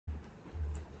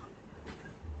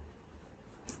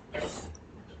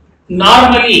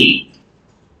Normally,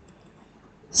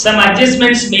 some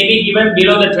adjustments may be given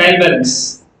below the trial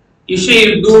balance. Usually,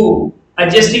 you do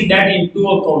adjusting that in two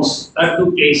accounts or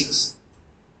two places.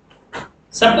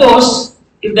 Suppose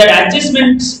if that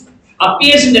adjustment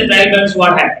appears in the trial balance,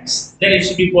 what happens? Then it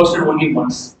should be posted only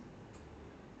once.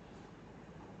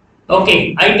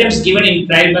 Okay, items given in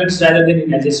trial balance rather than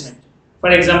in adjustment. For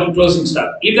example, closing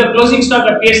stock. If the closing stock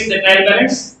appears in the trial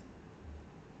balance,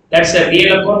 that's a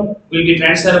real account, will be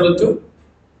transferable to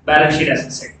balance sheet as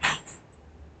a set.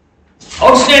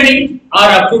 Outstanding or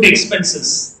accrued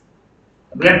expenses,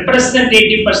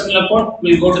 representative personal account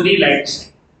will go to the liability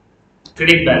side,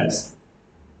 credit balance.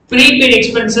 Prepaid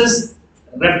expenses,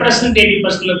 representative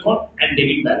personal account and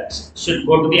debit balance should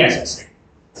go to the asset side.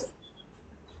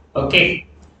 Okay.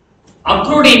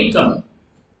 Accrued income,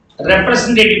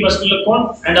 representative personal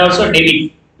account and also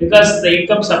debit, because the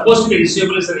income supposed to be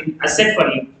receivable is an asset for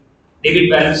you.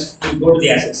 Debit balance will go to the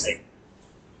asset side.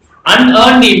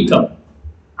 Unearned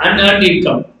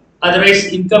income, otherwise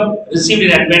income received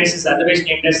in advance is otherwise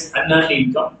named as unearned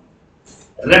income.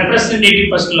 Representative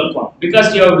personal account,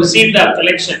 because you have received the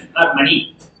collection or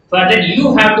money for that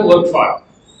you have to work for.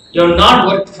 You have not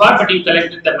worked for but you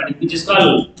collected the money, which is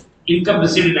called income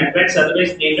received in advance,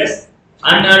 otherwise named as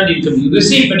unearned income. You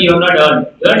received but you have not earned.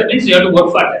 Earned means you have to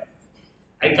work for that.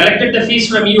 I collected the fees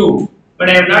from you, but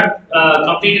I have not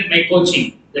completed my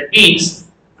coaching. That means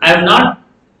I have not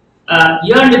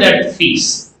earned that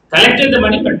fees. Collected the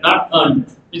money but not earned,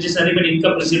 which is nothing but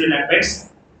income received in advance.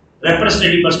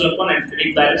 Representative personal account and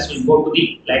credit balance will go to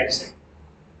the liability side.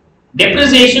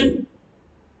 Depreciation,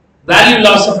 value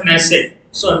loss of an asset.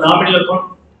 So nominal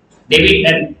account, debit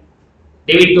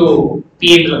to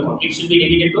P&L account. It should be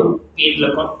debited to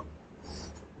P&L account.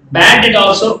 Bad debt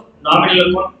also nominal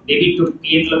account, debit to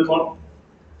P&L account.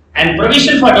 And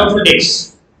provision for doubtful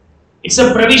debts. It's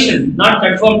a provision, not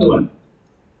confirmed one.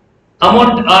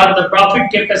 Amount or the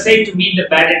profit kept aside to meet the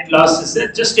bad debt loss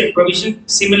is just a provision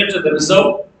similar to the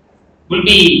reserve, will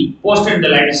be posted in the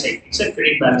liability side. It's a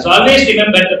credit balance. So always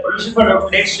remember the provision for doubtful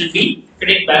debts should be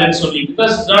credit balance only,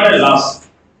 because it's not a loss.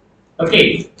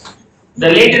 Okay. The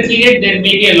later period there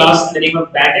may be a loss in the name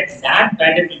of bad debt. That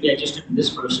bad debt will be adjusted in this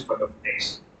provision for doubtful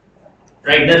debts.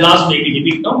 Right? The loss may be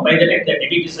debit now. By the time the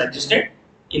debit is adjusted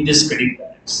in this credit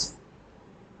balance.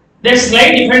 There's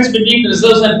slight difference between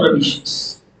reserves and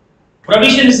provisions.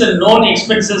 Provision is a known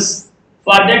expenses.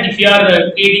 For that, if you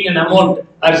are creating an amount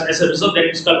as a reserve, that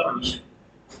is called provision.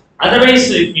 Otherwise,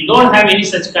 if you don't have any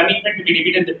such commitment to be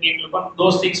debited the P&L account,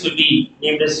 those things will be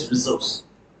named as reserves.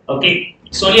 Okay,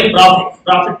 it's only a profit.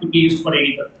 Profit could be used for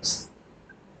any purpose.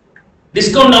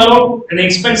 Discount allowed and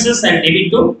expenses and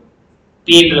debit to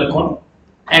P&L account,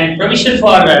 and provision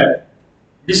for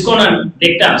discount on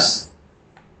debtors.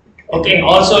 Okay,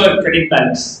 also a credit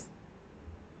balance.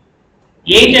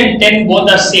 8 and 10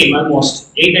 both are same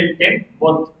almost. 8 and 10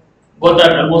 both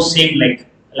are almost same like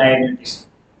liabilities.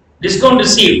 Discount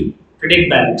received, credit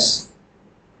balance.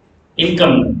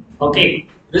 Income, okay.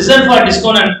 Reserve for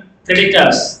discount and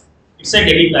creditors, it's a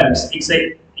debit balance. It's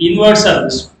a inverse of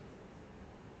this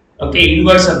one. Okay,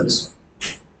 inverse of this one.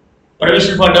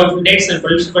 Provision for doubtful debts and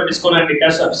provision for discount and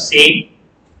creditors are same.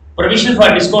 Provision for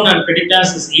discount and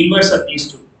creditors is inverse of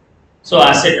these two. So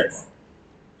asset account.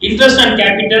 Interest on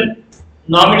capital,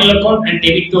 nominal account and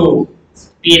debit to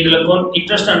P&L account.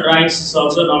 Interest on drawings is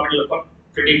also nominal account,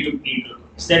 credit to P&L account.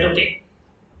 Is that okay?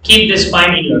 Keep this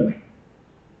point in your mind.